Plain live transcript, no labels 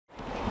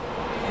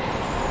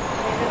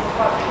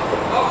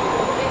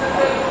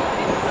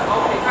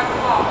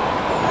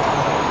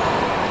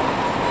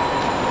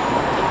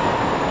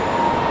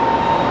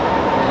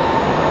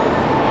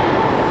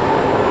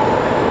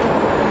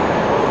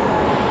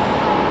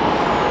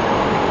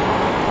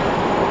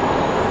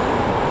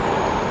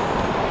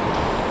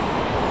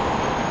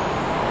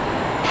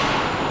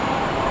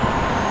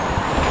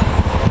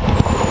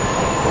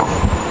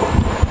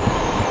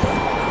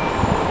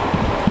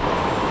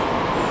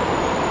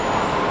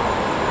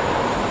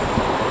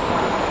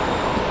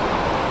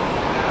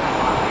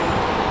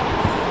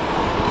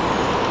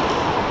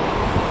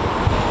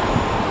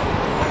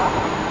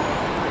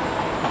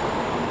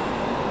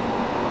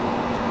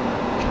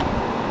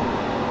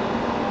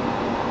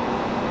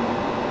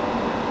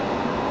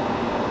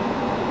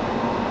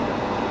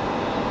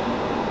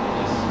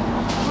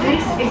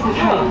the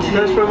train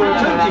to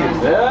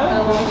Hanwell.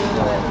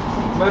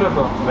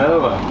 Merhaba.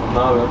 Merhaba. Ne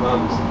haber? Ne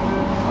yapıyorsun?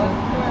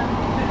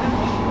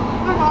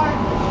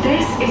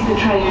 This is the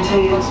train to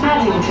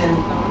Paddington.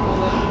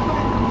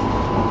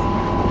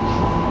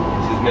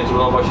 Siz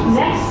metrodan başladınız.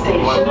 Next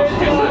station,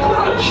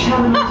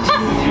 Terminal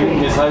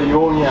 2-3. Mesai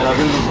yoğun yani,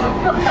 haberiniz var.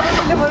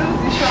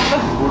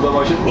 Burada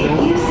başladınız. If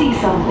you see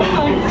something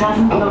that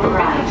doesn't look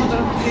right,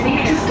 speak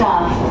to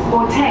staff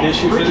or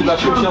text British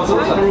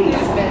Transport Police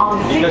on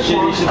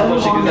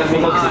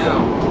 61011.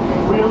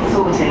 We'll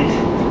sort it.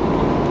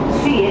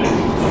 See it,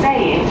 say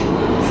it,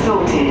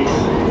 sorted.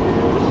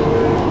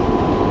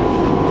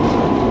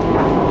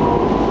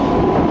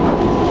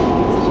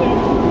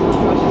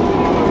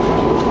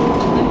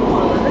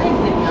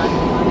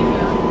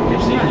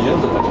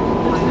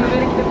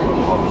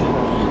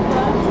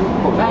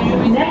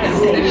 Next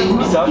station,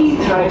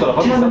 Heathrow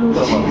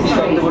Terminals.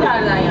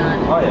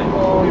 Hayır.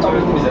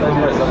 Bizden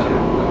birer saat.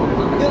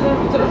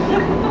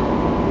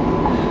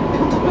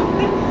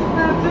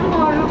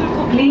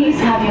 Please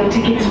have your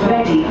tickets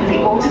ready for the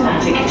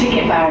automatic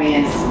ticket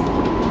barriers.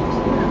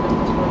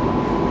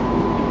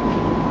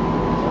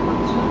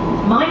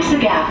 Mind the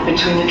gap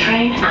between the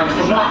train and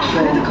the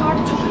platform.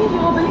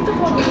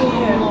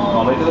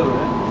 Amerika'da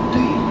böyle.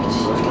 Değil, hiç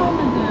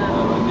görmedim.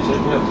 Ben geçen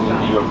gün yaptım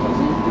New York'tan.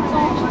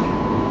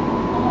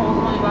 Ama o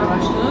zaman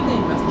uğraştığına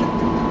değmez.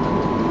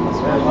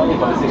 Hangi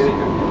parası gerek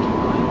yok.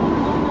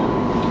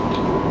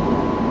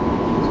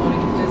 Sonra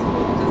gideceğiz,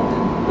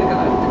 ne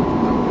kadar?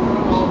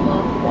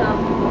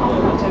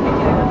 Tabii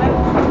ki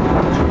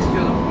de çok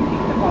istiyordum.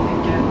 İlk defa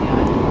denk geldi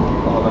yani.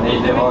 Ama ben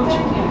evde falan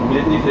çıktım.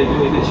 Milletin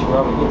evde çıkmıyor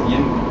abi.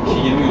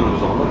 20 euro o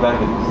zamanlar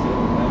vermedik biz.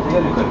 Bence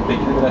gel yukarı.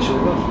 Belki de ben aşağıda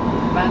biliyor musun?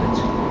 Ben de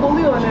çıktım.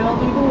 Oluyor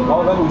herhalde, duydum onu.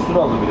 Ama ben uysunu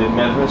aldım bir de.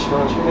 Merdiven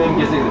çıkmadan çıkıp hem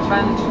geze gideceğim.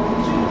 Ben de çıktım.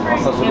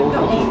 Asansörde Hem de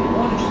 30.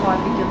 13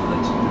 saatlik yatıda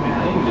çıktım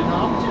yani. En güzel. Ne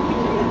yapacağım?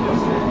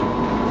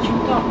 Çok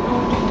tatlı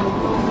oldu.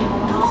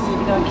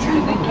 Bir daha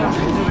kimse denk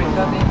gelmedi.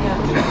 Bekler denk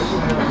gelmedi.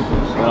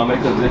 Ben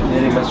Amerika'da direkt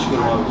nereye gitmez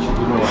çıkıyorum abi.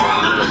 Çıkıyorum ya.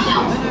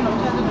 Ben öyle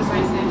otelde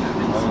durmayı sevmiyorum.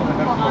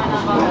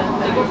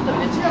 Legos'ta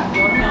bile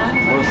çıkıyorum yani.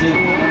 Orası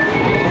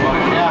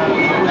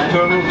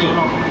Terminal 2.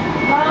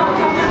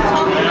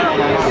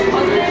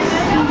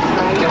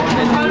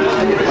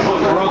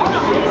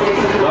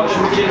 Daha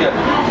şimdi ikiye gel.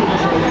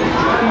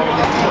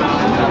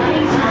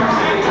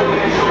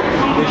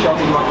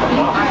 5-6 durak var.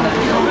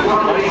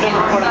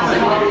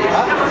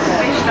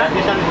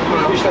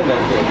 5'ten gel.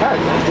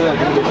 Güzel, 5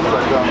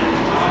 durak var.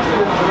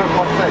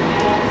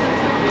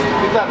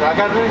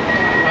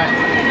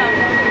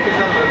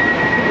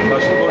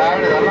 Kaçta borç?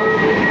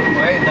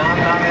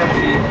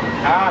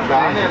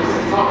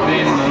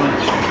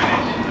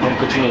 Hem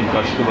kaçınayım,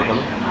 karşılığı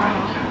bakalım.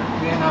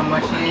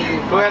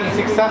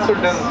 12-6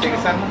 sudah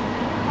station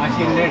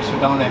masih late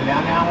sudah udah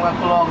ane amga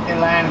clock te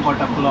line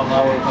kota clock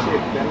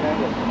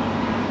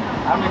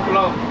ami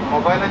clock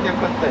mobile aja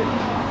करते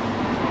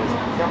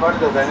क्या बढ़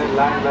जाता है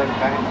line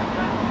काय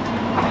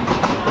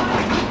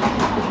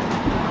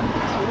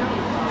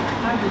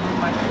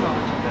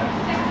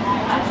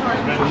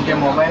उनके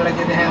mobile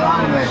aja deh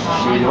line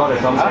Şey var ya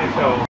tam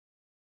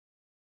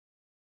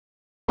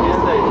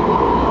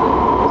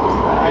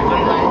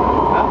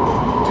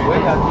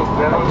वही आपको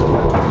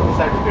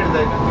certificate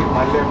देगा कि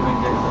माल्य में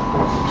जैसा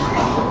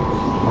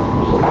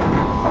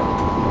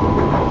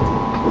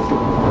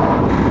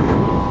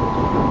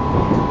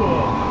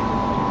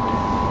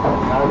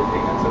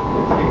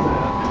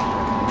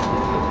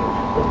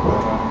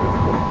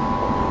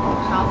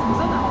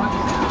Şansımıza da ama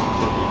güzel.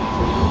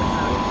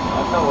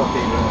 आता वो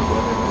ठीक है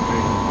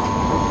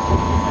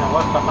वो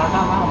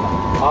टमाटर ना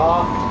हाँ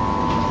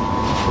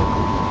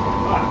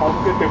हम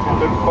के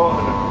टेबल को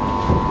है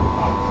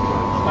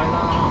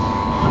karena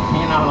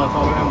ini kalau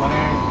soalnya mana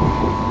yang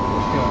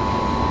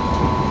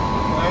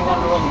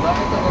kalau enggak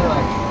itu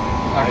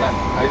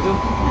itu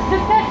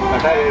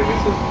kata air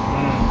bisu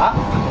ah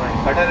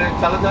kata air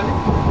salah jadi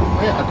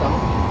oh ya atau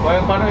oh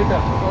yang mana itu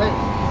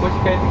kuch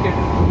kayak tiket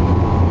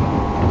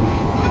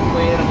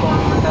कोई रकम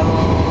मतलब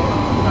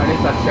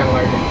 750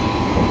 वाले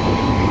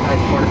आज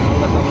पढ़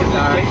लूँगा तो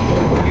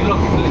किलो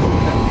कितने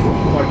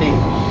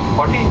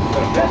 40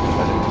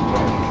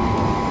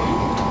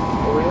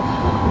 oh ya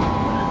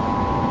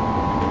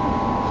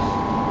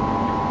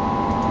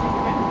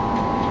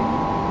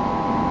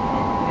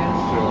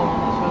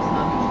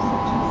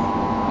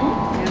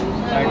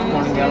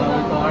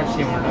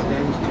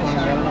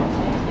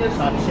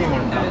Saatçi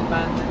monta.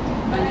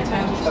 Ben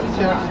geçen gün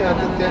Saatçi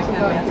adı teyze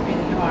var.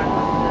 Benim vardı.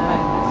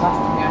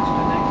 Bastım gerçi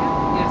dönerken.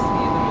 Yarısını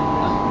yedim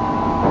yanında.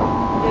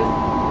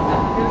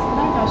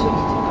 Yarısından aşağı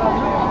üstünü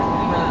kaldırıyor.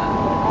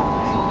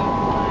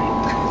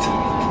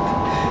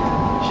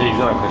 şey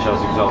güzel,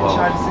 kaşarsı güzel valla.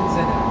 Kaşarlısı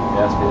güzel.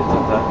 Beyaz peynir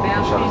hatta. Beyaz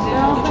Kaşarlısı.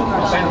 peynir çok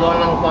aşağı. Ben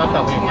dolan kuat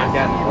aku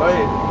makan. Oi,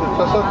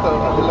 sosok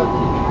adalah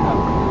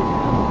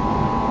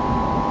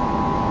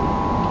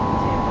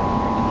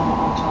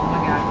Alçalma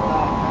geldi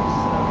daha.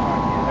 Sıra var.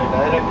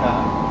 direct ha.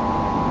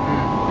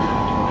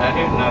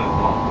 Direct na.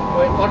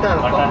 Oi, kotor.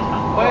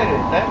 Oi,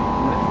 dah.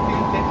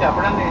 Tin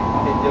apna ni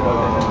danger ho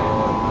gaya.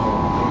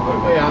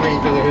 आम्ही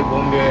इथे कसे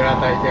बॉम्बे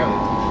राहता इथे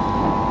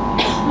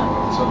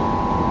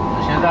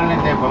शेजारने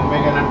ते बॉम्बे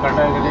गेला आणि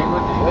कटार गेले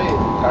होते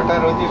कटार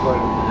होती पण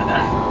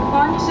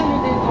पाणीसली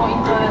ते तो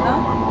इंटरदा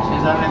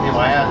शेजारने ते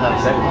वाया झाले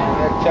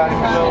 4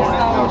 किलो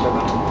होतं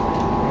ना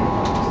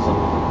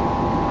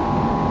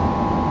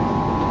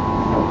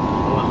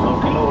 100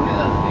 किलो होणे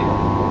झाले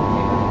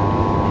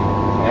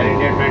एअर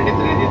इंडिया 23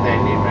 देत आहे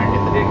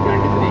 23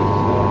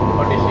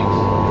 46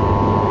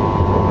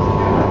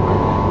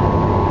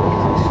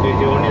 ते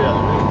जेवण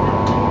झालं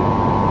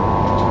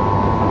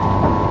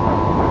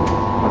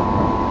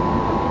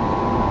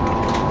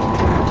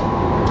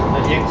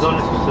एक दोन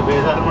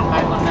बेजार म्हणून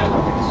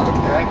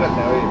काय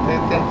करणार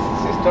ते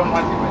सिस्टम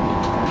मारली पाहिजे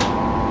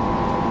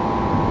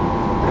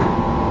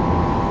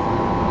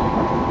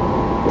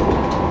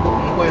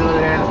पहिलं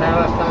लँड साईड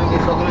असताना ते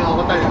सगळे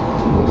होत आहे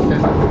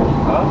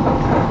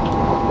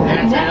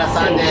लँड साईड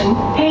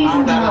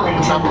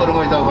असताना साफ करून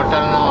व्हायचं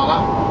बट्टाला नाव का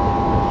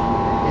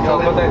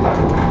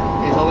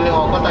हे सगळे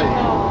वापरत आहे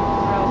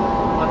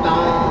आता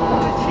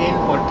चीन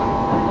पडतं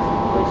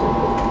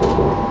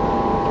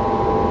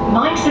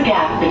Mind the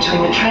gap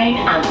between the train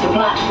and the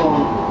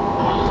platform.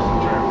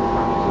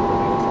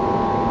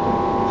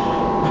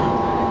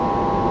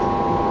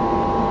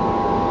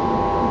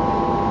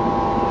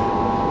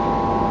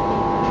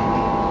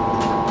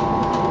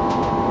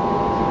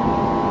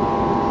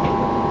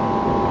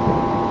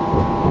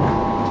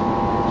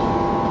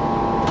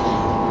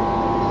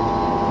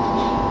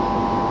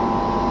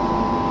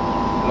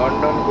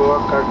 London Goa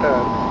cutter,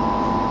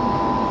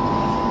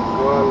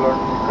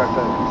 London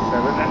cutter,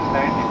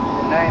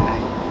 799.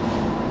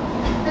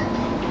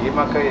 ही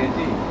म्हाका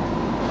येती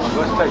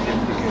ऑगस्टाची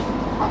तिकेट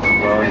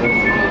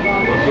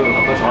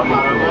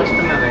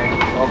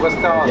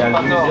ऑगस्ट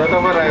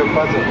ऑक्टोबर आहे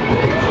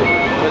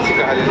कशी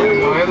काय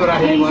नोव्हेंबर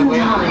आहे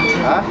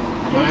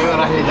नोव्हेंबर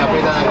आहे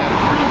दाखवायचा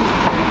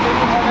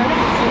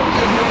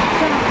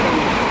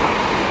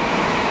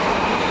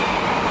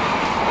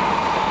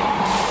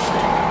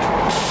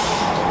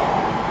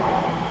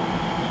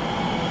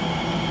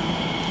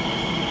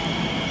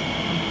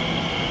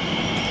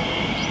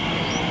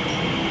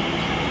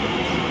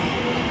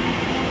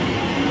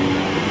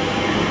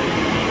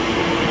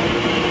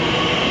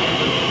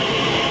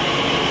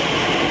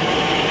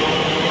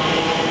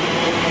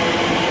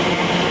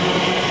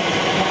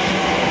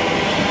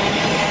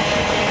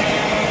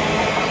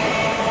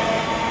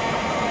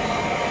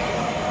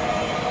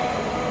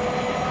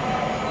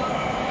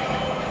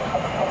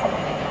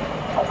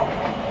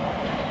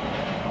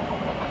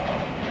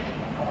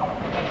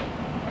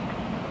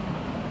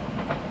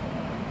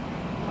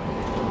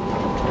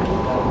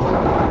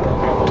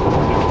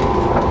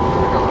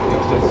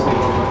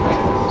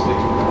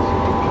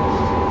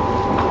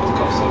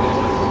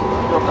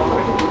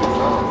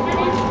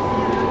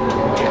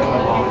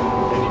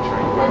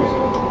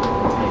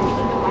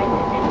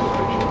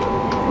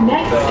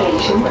Next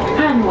station,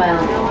 Hanwell.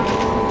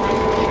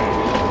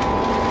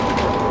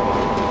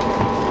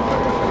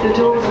 The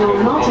doors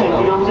will not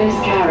open on this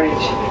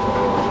carriage.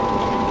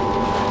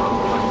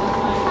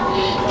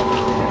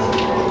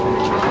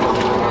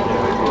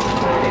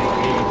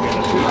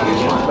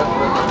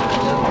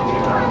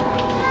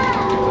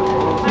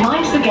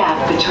 Mind the gap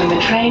between the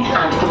train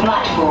and the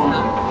platform.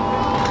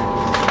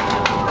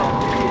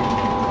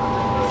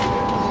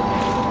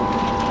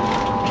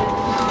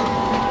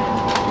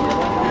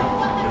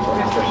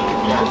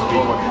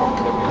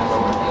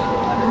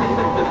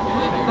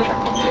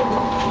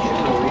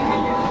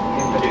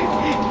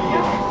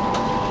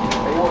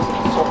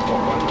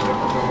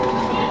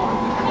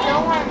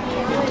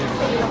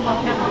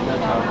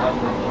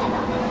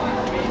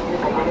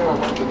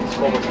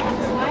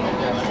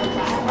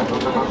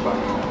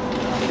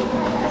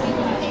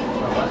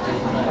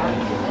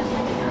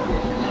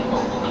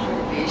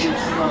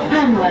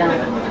 Hanwell.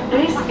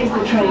 This is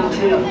the train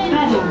to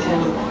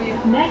Paddington.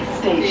 Next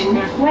station,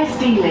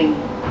 West Ealing.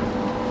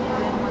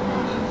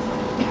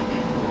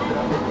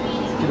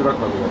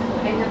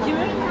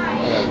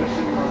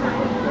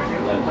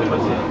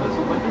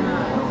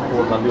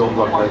 Oradan bir 10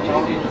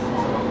 dakika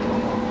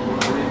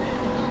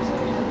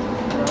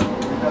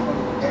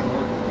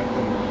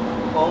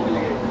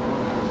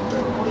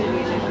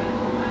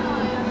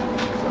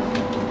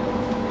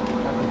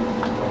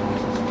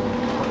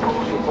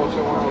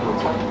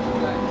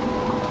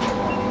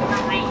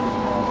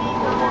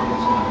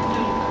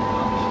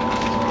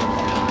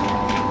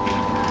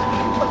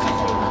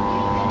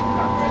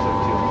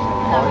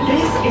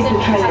This is the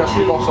train to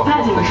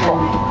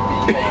Paddington.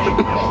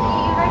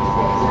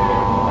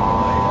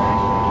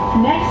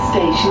 Next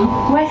station,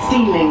 West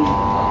Ealing.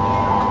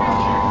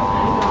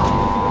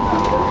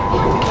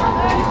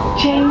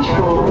 Change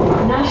for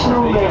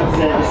National Rail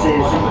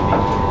Services.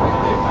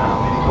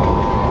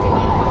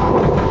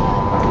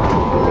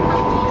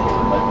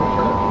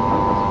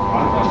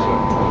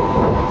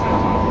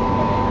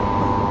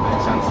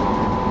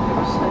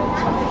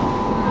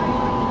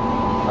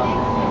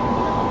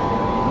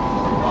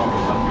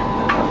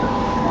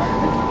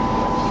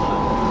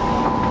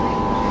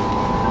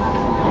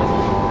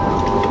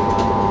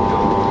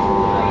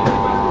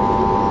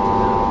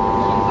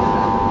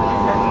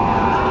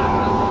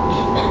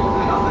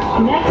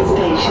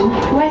 station,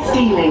 West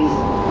Ealing.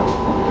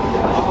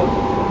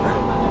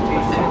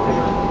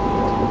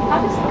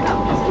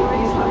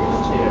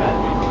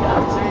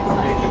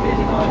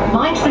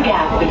 Mind the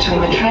gap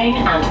between the train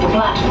and the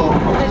platform.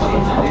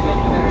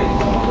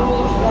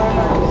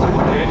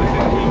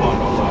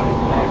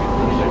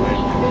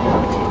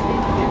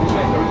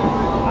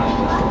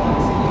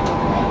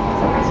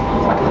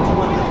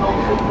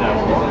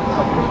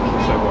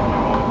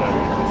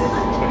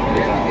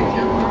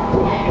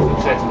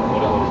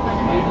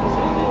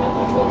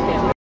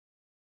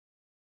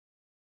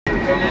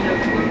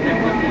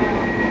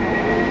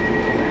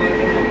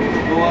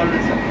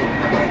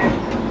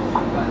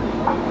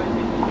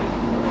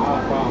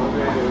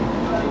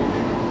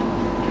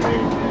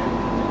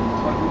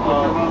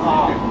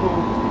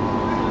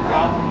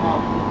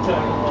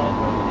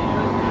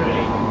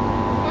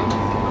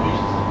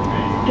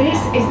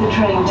 This is the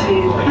train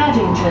to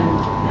Paddington.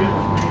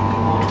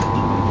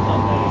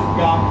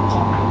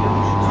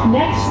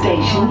 Next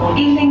station,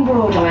 Ealing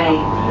Broadway.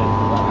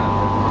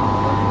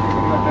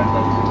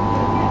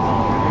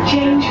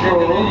 Change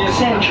for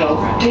Central,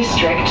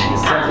 District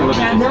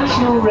and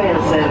National Rail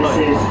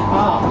Services.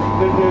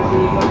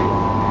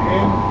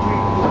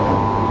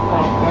 I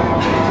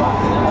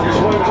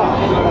just woke up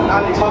and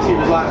Alex Hussey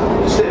was like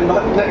sitting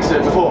next to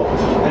him before,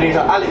 and he's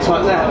like, Alex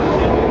right there.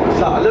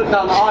 He's like, I looked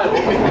down the aisle,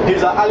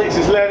 he's like, Alex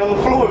is laying on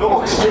the floor with an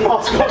oxygen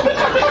mask on.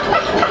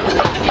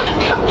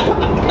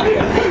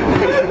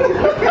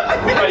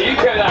 Hey, you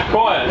kept that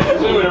quiet,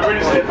 because we would have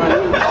rinsed it. I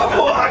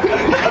thought, I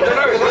don't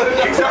know,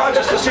 I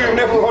just assumed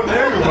everyone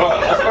knew,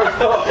 but I suppose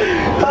not.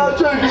 I'm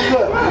joking,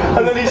 look.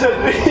 And then he said,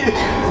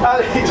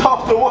 Alex,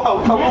 after a while,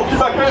 come walking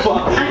back over.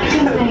 I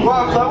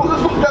was like, what the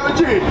fuck happened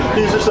to you?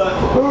 He's just like,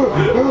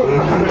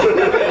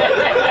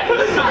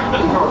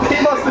 he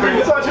must have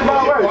been such a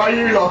bad way. Why are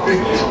you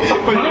laughing?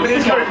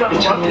 He's going back to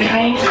the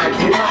train and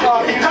the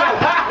platform.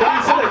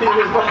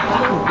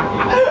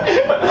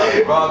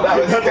 Well, that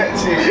was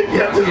sketchy. You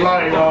have to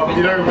lie, you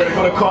know, when they've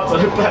got a cart on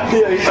the back.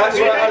 Yeah, That's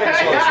where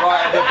Alex was,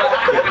 right at the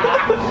back.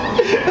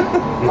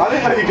 I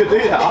didn't know you could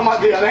do that. I might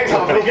do that next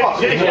time.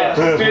 Yeah,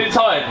 feeling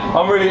tired.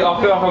 I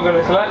feel like I'm going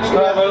to collapse. Can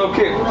I have a little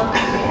kick?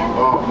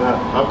 Oh man,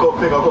 I've got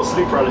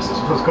sleep paralysis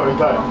when I was going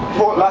back.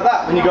 What, like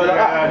that? When you go like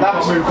that? That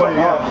was move funny,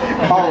 yeah.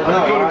 Oh no.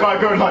 I got a guy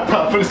going like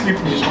that, I fell asleep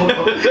and just hold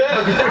on.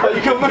 But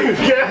you can move.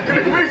 Yeah, I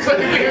couldn't move.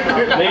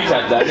 Neve's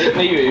had that.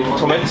 Neve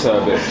torments her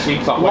a bit.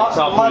 She like wakes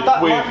up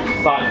with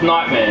like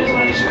nightmares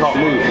and she can't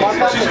move.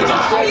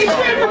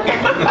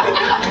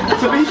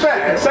 To be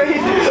fair, say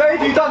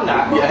if you've done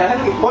that, yeah,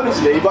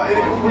 honestly, but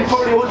we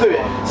probably all do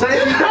it. Say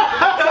if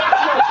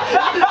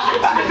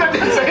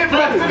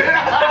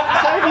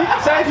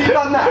you've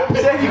done that,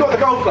 say if you've got the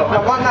golf club,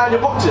 now run down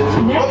your boxes,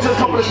 you got to the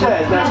top of the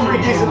stairs, there's 3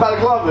 decent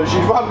balaclavas, you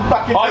run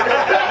back into the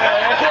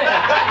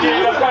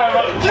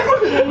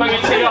Maybe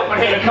tee up and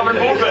hit a covered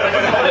ball. No,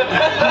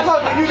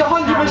 but you'd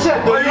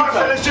 100% do it.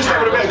 Let's just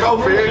have a bit of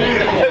golf here.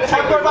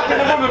 I'd go back in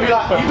the room and be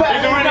like, you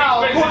better leave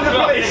now, I'm calling the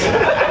police.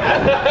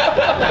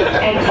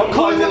 I'm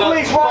calling the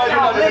police right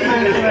now, leave.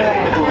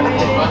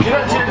 Do you know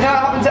what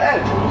happened to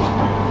Ed?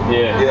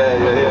 Yeah.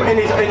 When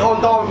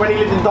he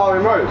lived in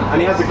Darwin Road,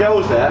 and he had the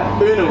girls there,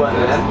 Una went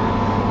there,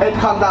 Ed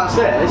come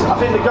downstairs, I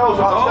think the girls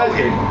were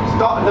upstairs,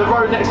 the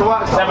road next to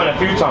Acton. It's happened a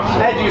few times.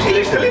 Ed used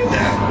to live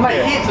there.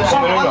 Mate,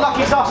 some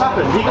unlucky stuff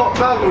happened. He got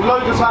burgled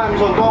loads of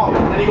times on Darwin,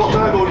 and he got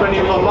burgled when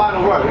he was on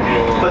Lionel Road.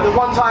 But the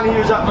one time he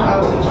was at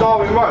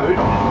Darwin Road,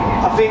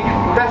 I think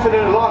Beth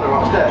and Lana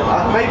were upstairs.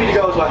 Maybe the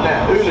girls weren't there,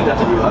 Una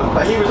definitely were,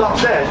 but he was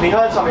upstairs and he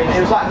heard something.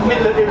 It was like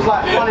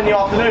 1 in the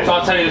afternoon. So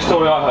I'll tell you the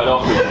story I heard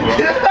afterwards.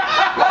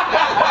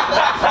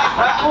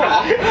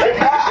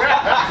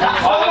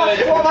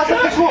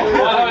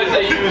 I heard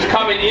that he was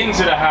coming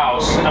into the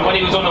house, and when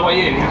he was on the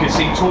way in, he could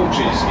see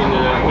torches in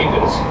the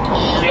windows.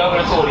 He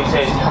opened the door and he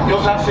said,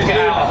 get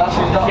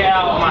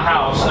out of my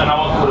house, and I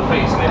won't call the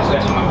police, and they just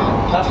left him.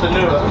 That's the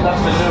newer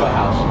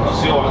house.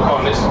 That's the old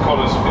one. This is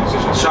Colin's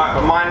fictitious. So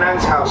my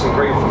nan's house in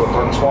Greenfield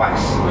got done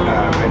twice,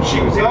 and she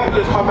was in.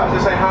 Just come back to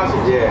the same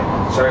houses. Yeah.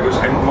 So it was,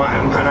 and my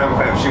nan,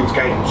 she was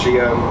gay. She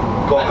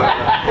got.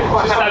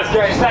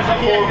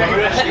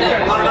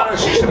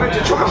 She went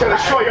to try and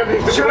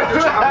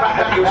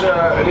back. It was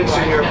an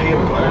Eastern European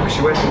bloke.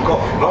 She went and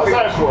got. She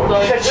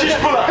said, she's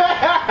full of.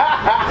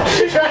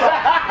 She's full of.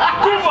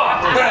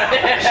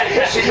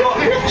 She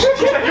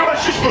said, you're a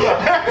shish fuller.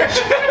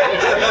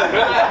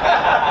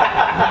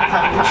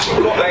 She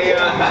got a,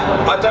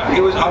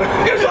 it was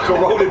like a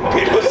rolling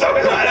pin or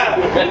something like that.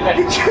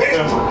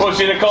 Was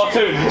she in a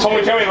cartoon?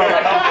 Tommy Jerry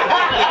like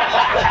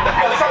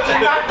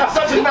That's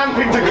such a man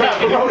thing to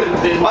grab, a rolling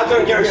pin. I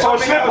don't get it.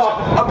 Something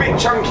a bit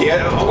chunky.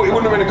 It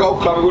wouldn't have been a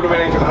golf club, it wouldn't have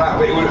been anything like that,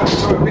 but it would have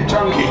been a bit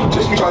junkie.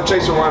 Just tried to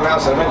chase them around the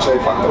house and eventually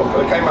they fucked off.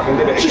 But they came back and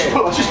did it again.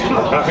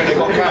 And I think they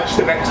got catched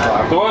the next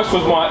time. The worst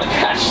was my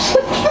cash.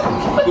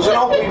 It was an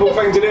old people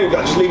thing to do,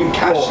 like just leaving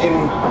cash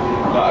in,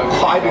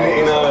 hiding it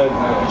in a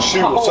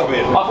shoe or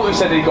something. I thought he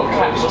said he got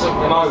catched,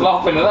 and I was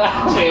laughing at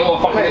that. Mate,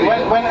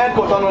 when Ed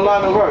got done on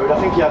London Road, I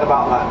think he had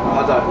about like,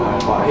 I don't know,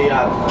 but he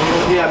had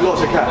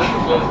lots of cash.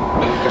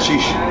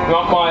 Kashish.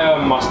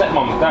 My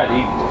stepmom's dad,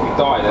 he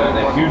died at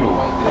their funeral.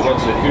 I went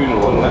to the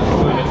funeral, and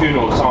during the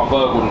funeral, someone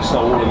burgled and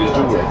stole all of his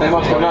jewellery. They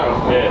must have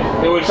known.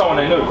 Yeah, it was someone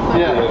they knew.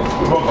 Yeah.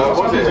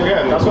 What's this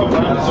again? That's what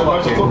happens to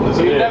most footballers.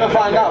 You'd never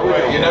find out, would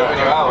you? You know when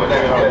you're out with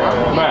them.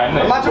 Man,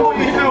 imagine what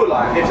you feel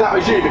like if that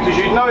was you, because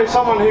you'd know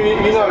someone who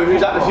you know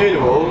who's at the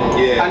funeral,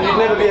 and you'd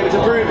never be able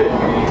to prove it.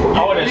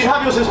 You'd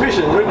have your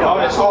suspicion, wouldn't you?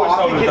 I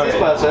think it's this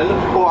person,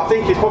 or I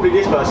think it's probably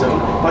this person,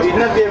 but you'd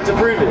never be able to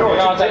prove it.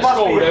 It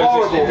must be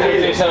horrible.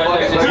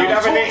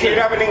 You'd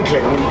have an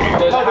inkling.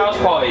 There's a house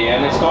party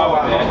and this guy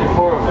went there.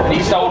 And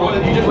he stole all.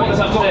 He just went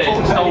upstairs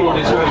and stole all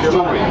his jewellery. His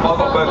jewellery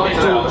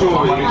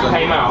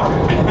came out,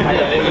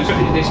 and it was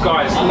this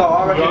guy's who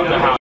owned the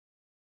house.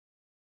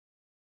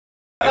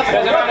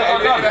 There's a man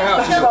that got done.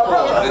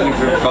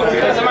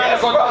 There's a man that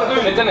got done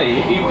doing it, didn't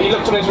he? He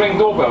looked on his ring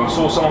doorbell and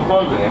saw someone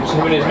burgling him. So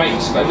him and his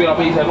mates, he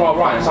said,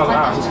 right, it sounds like a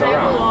house, let's go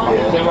around. He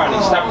went around,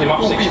 he stabbed him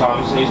up 6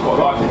 times and he's got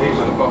life in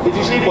prison. Did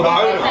you see the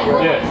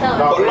owner? Yeah.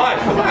 Got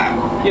life for that?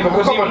 Yeah,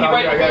 because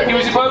he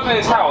was burgling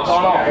his house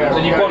unarmed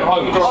and you went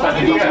home and just stabbed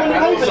him. He got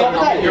away with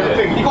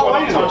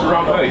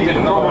it. He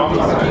didn't know.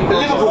 The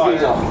Liverpool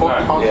geezer.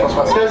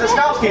 There was a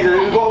Scouse geezer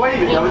who got away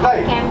with it the other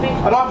day.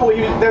 And I thought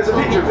there was a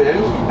picture of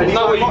him. And he's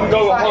no, you can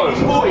go home.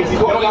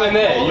 You're not even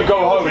there, you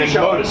go home and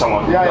murder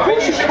someone. Of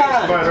course you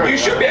can. You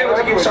should be able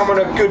to give someone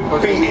a good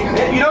beating.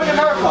 You know, in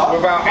America,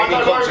 without any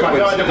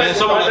consequences. In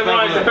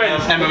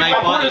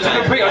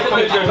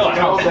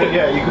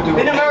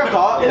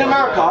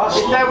America,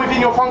 if they're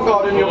within your front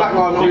garden, your back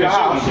garden, or your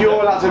house,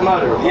 you're allowed to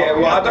murder them. Yeah,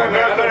 well, I don't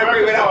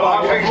agree with that, but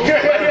I think.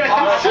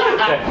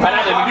 And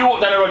Adam, if you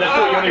walk down the road, they'll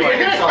kill you anyway.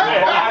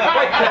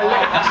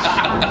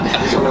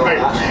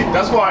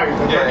 That's why. You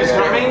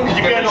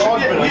get an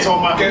argument, it's all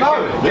my.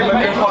 No.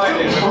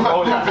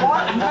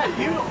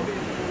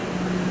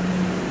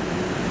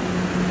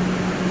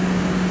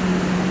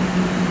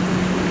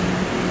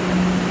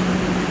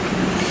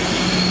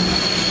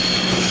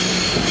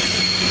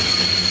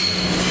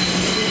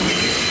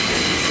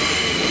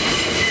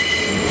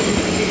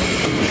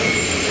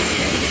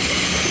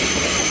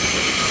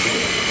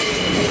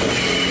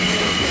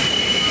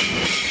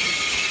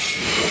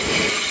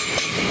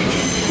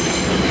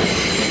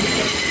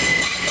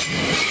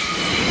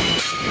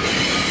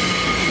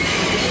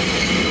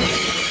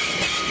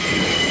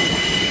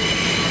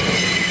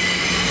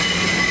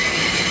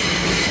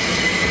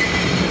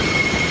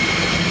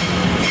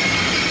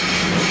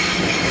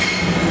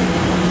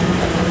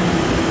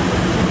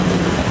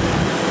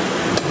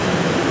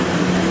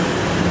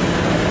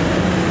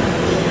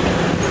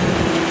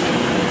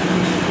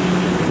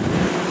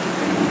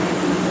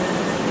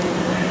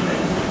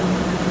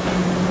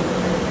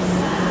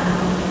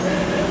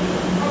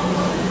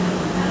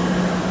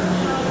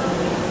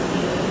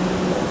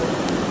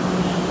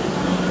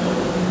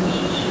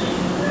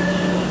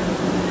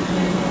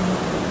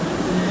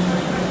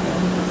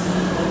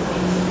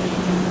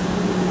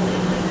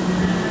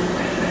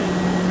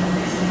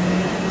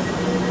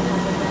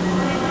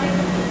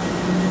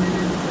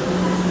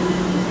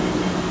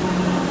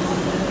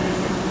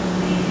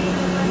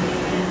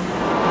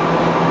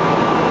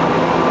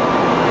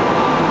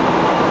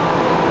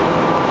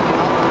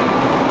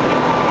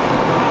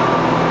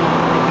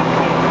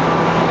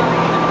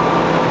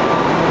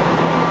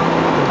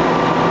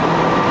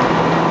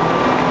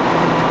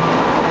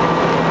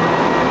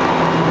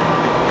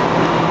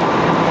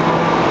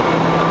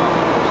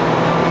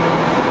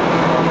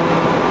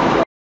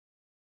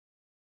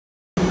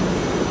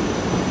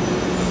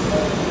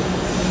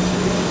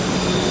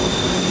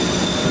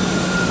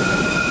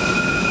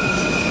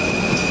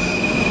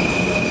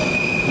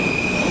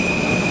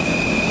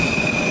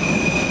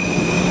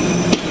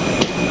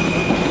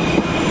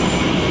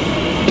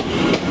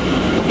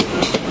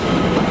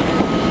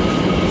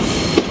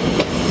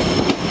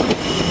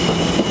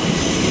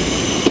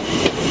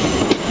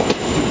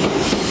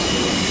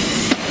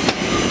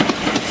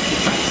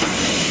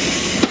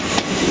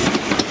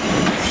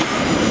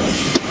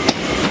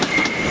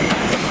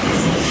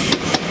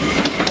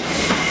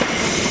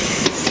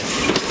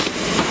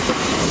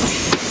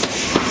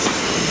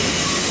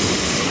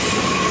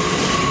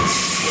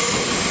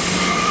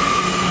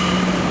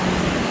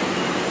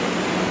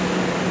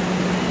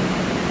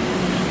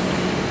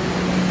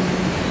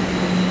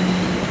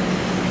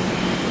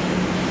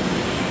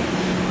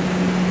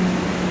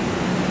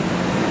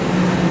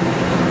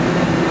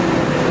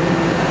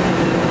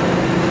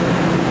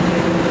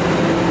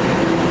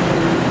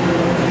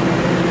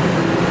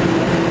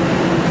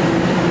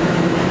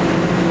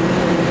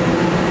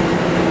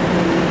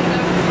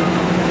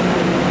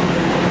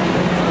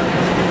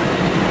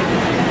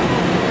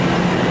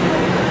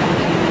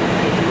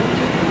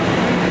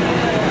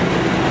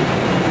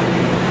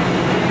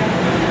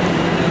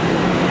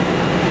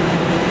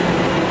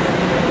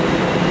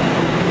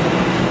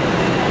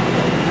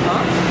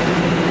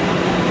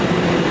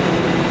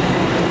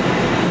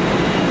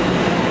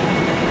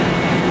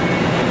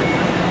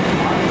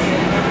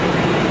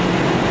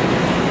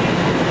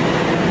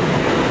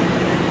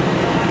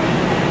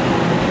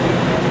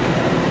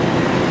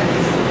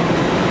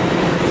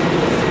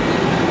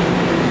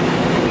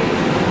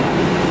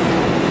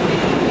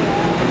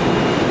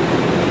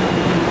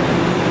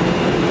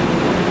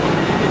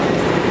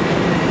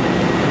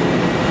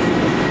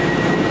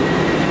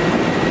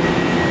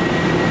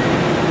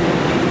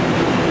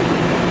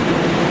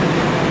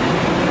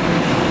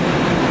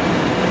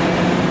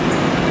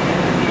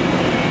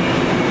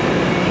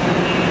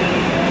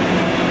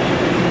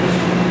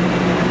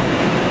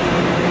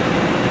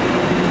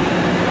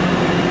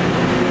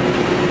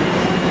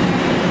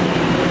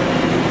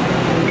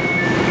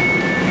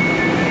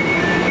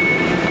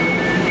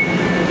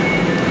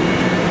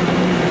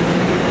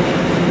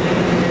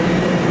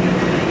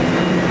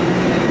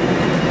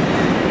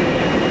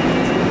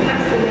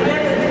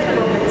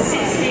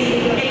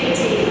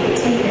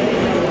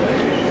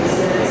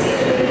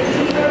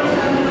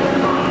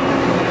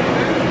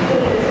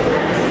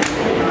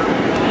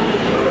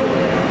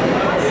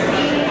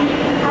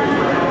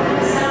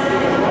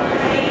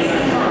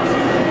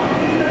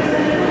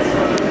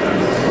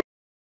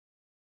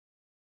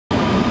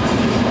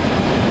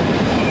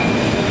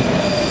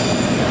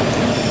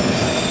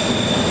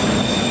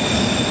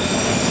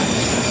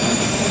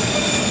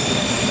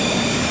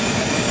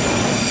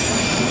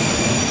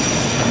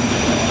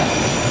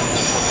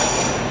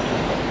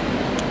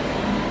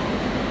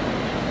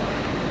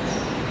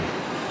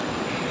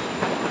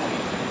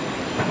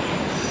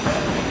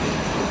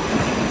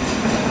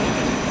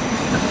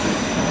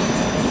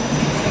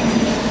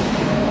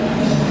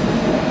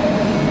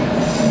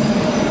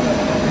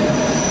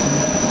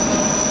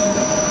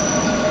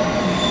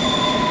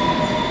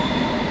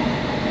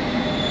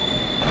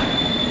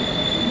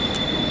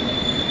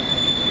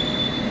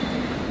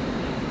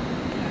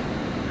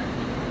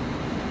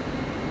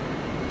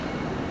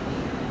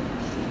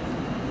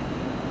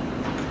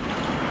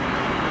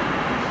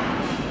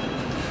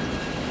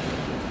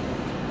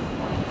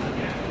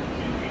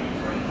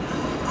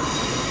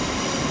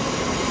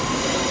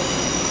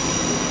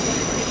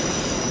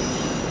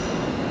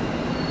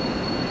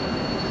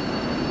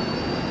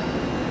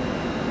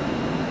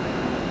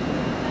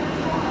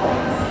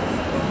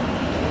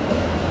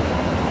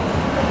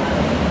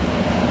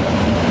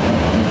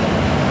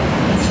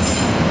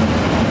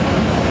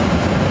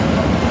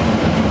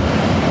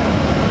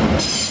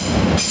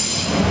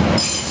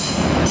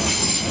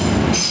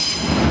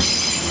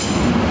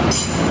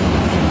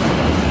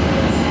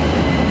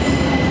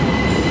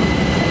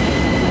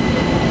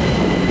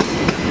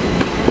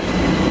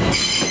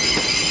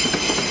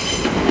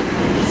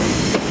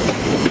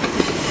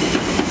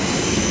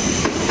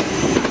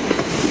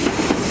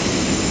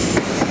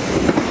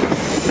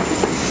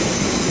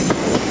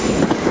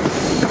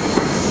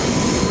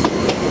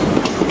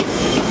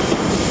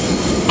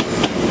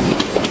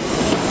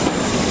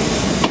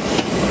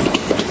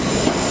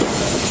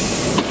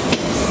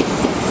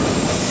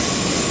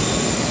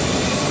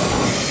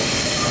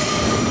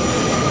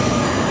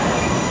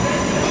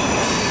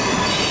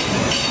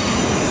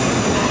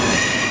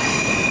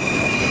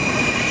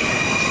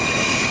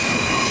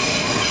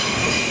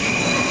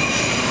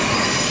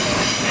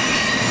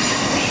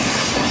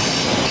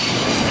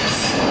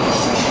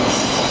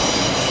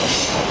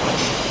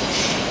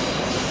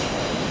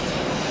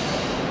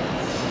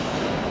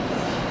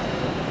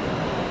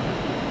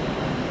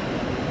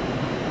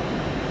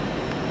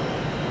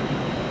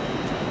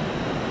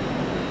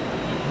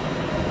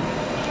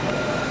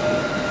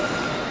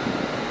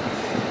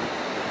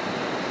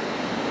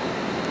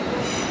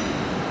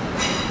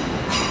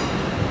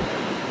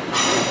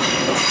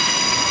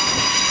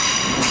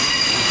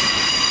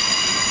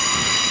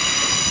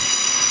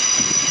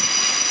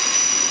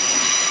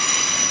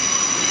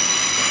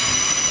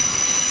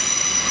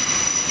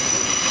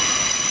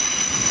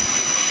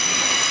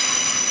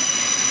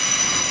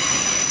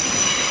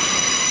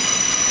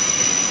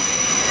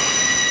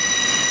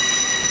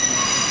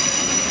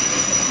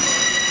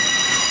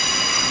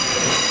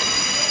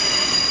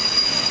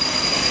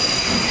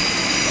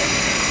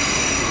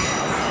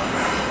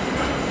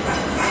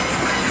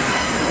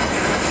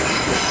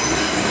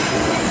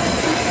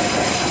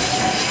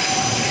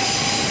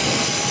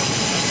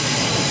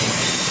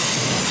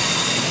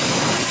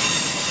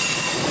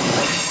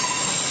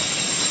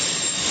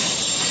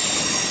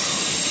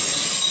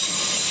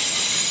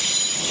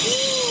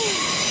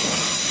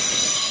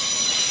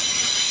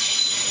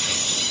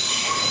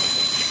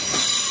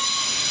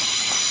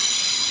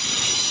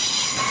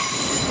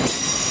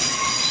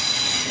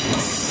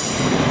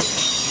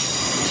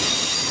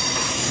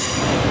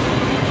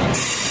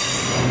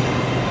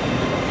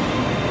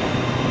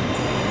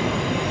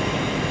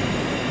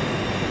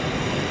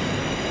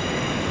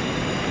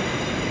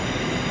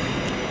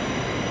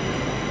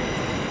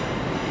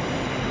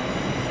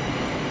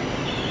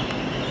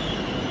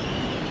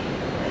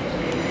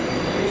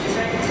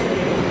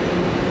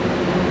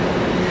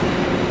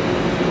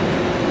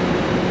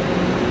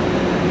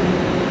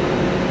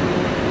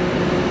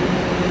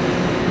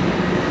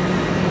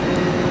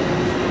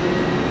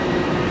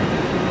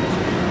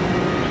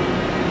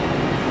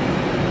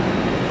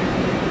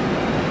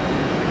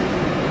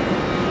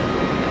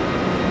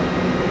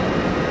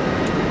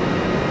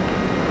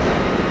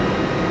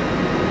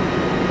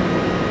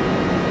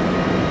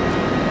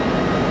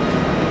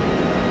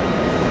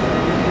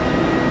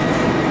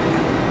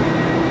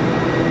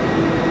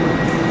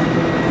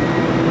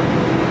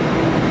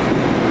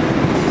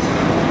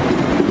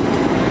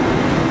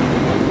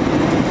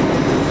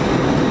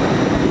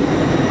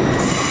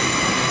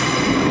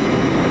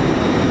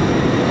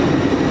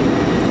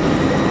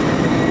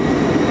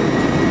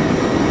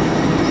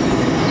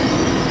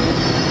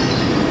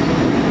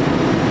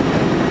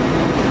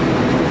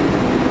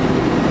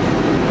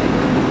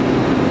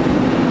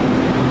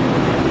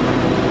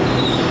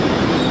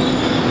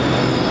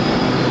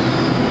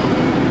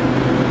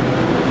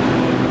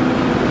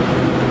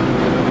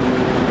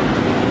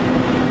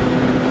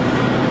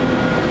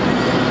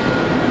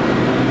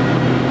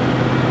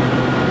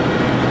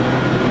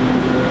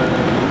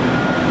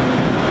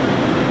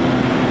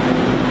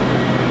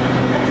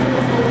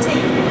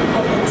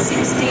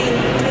 service to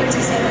Heathrow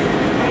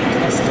Terminal,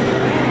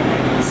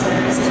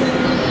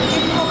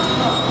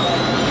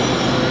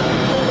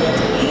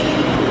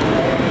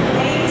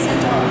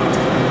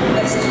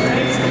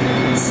 Westbourne,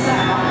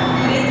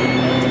 Slough,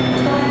 Maidenhead,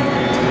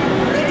 Hanwell,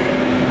 Stockley,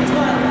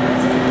 and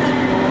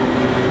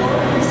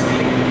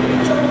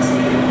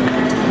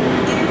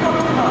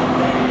Heathrow.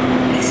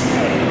 This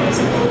train is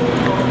full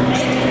of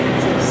 8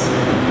 coaches.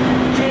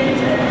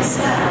 Trains at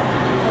Slough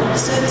on the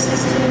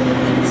services to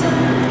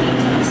Heathrow.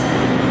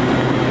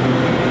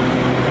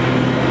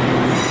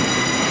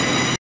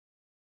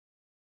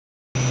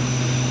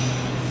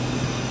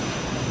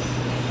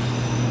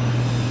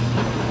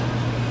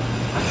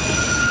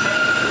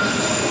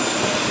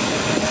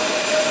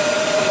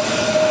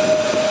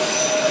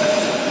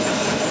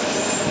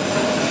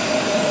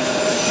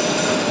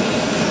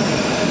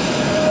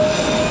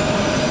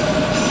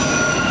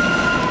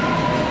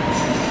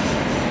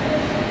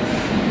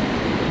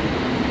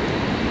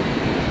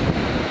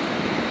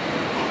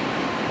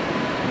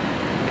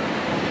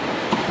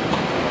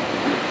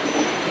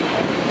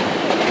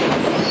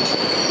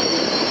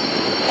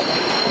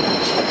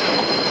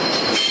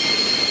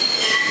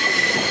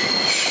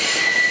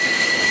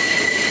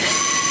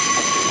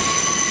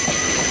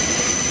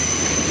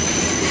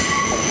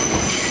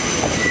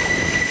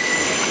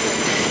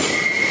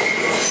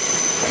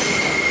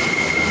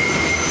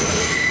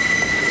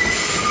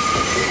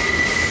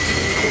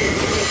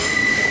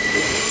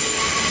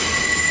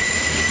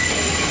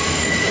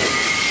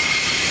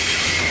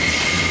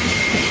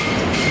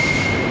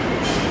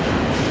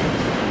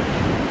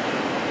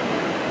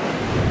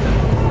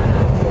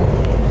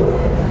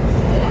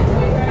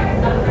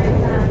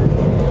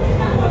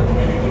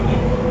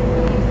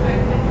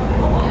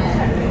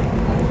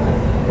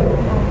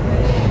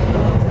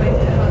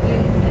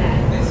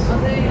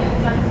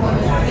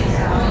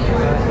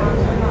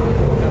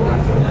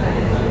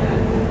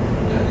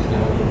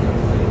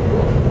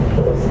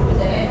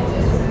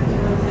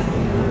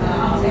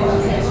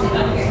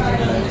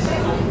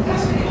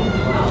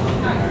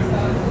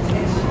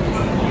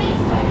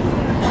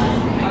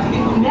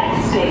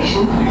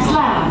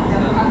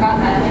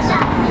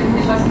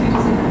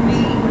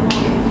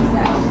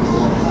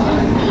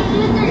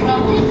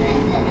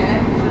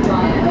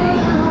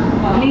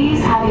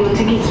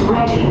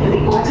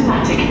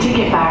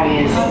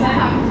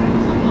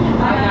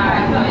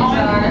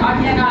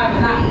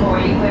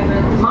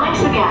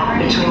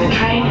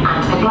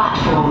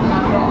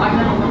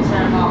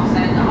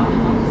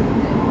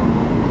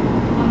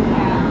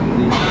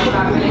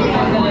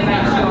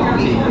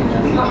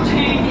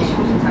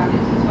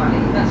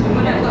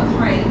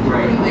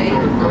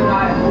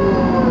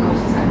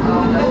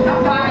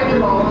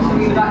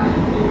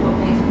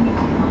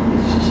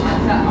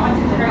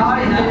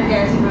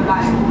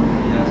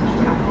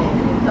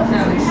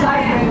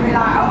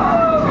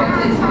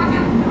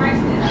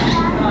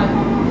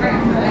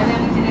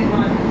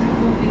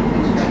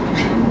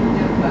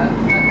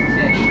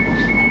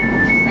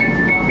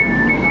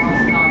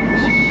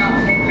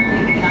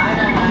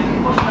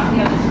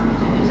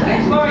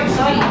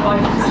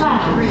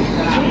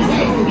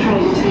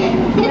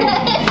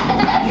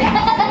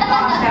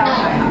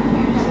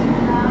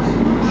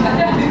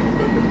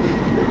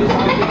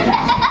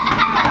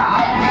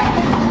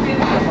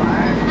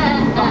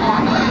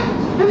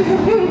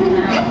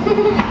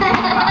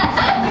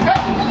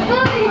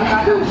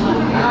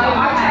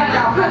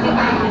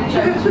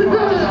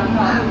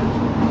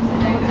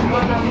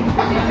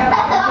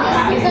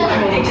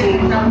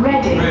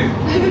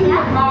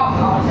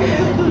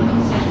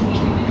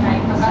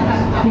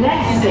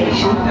 Next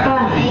station,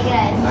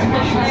 Birmingham.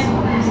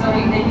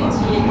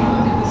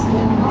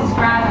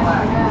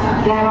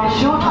 There are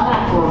short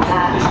platforms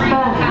at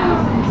Birmingham.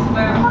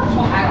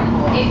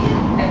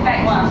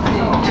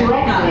 To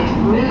exit,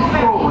 move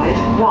forward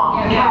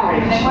 1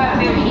 carriage.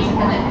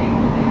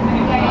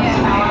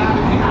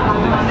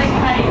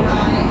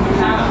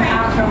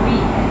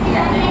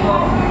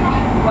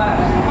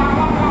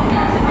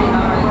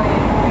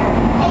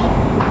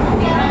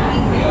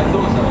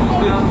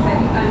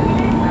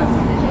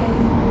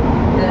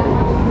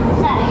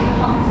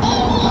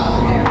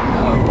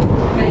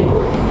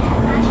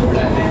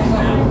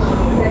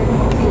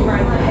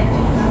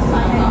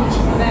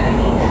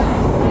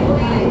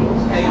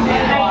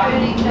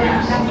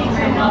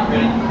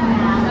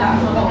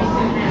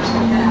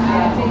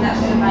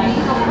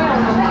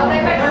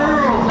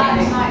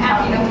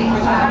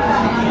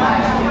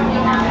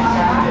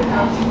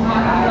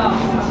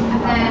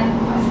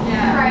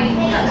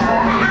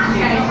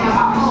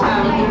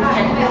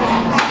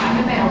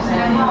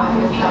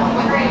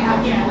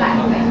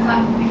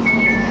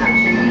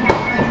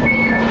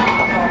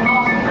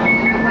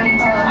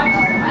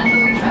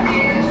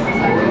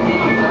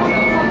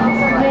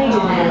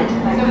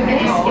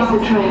 The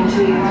train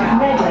to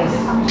Reading.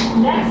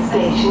 Next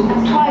station,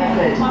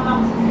 Twyford.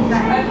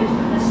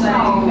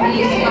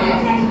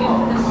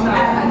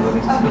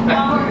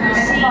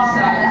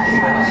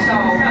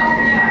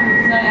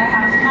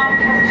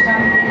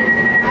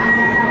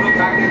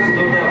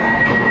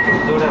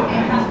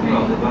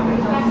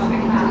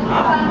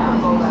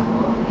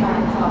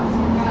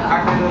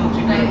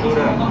 This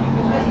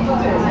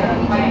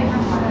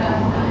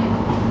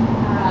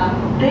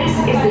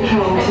is the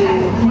train to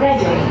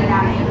Reading.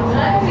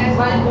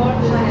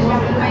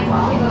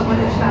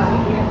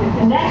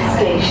 Next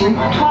station,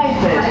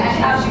 Twyford.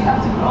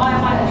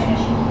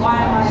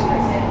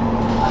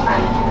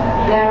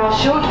 There are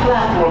short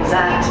platforms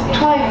at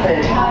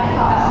Twyford.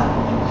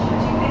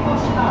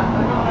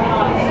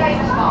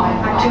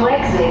 To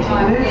exit,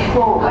 move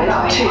forward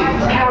 2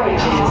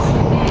 carriages.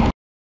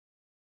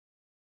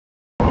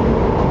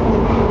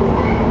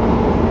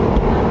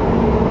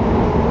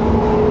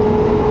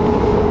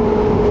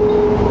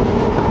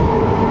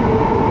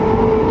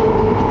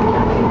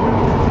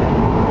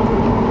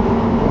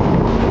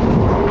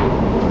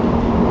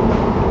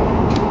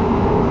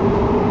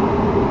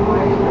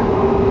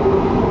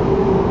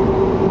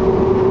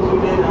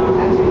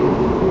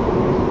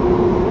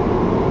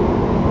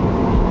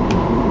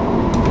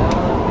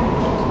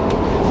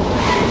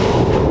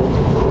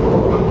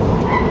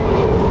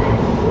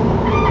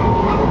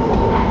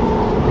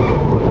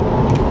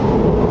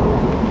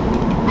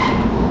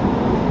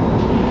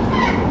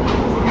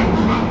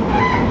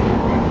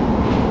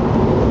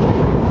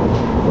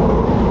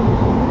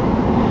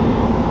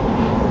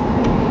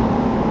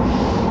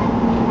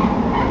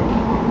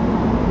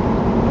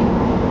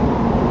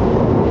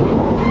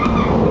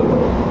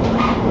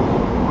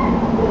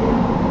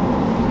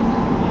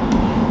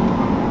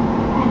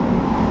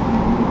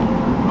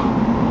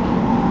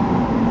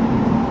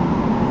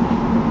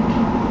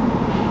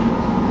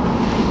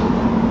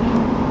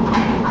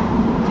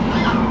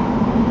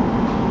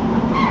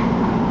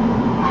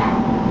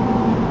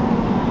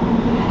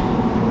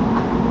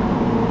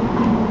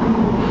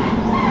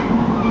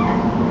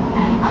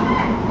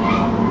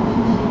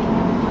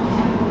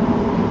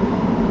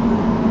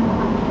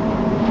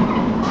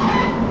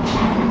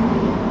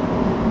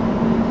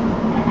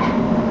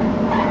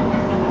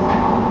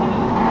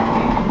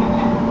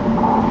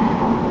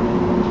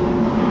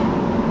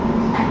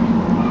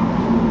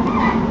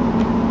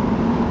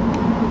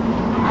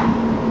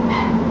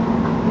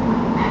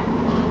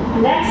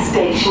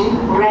 Station,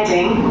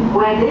 Reading,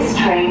 where this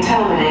train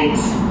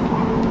terminates.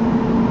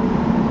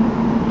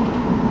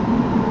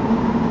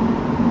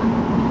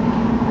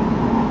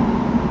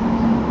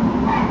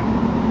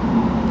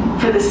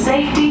 For the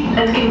safety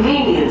and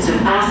convenience of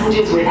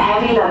passengers with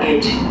heavy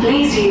luggage,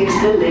 please use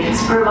the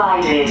lifts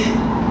provided.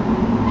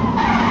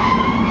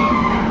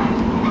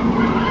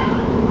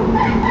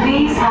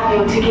 Please have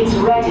your tickets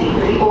ready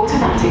for the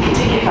automatic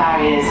ticket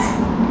barriers.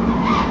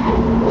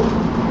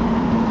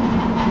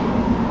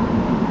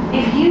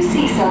 If you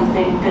see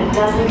something that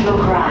doesn't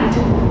look right,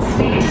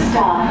 speak to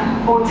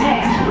staff or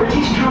text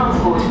British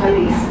Transport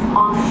Police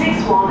on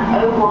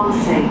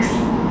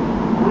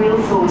 61016.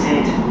 We'll sort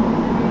it.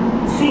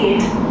 See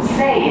it,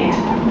 say it,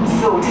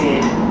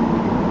 sorted.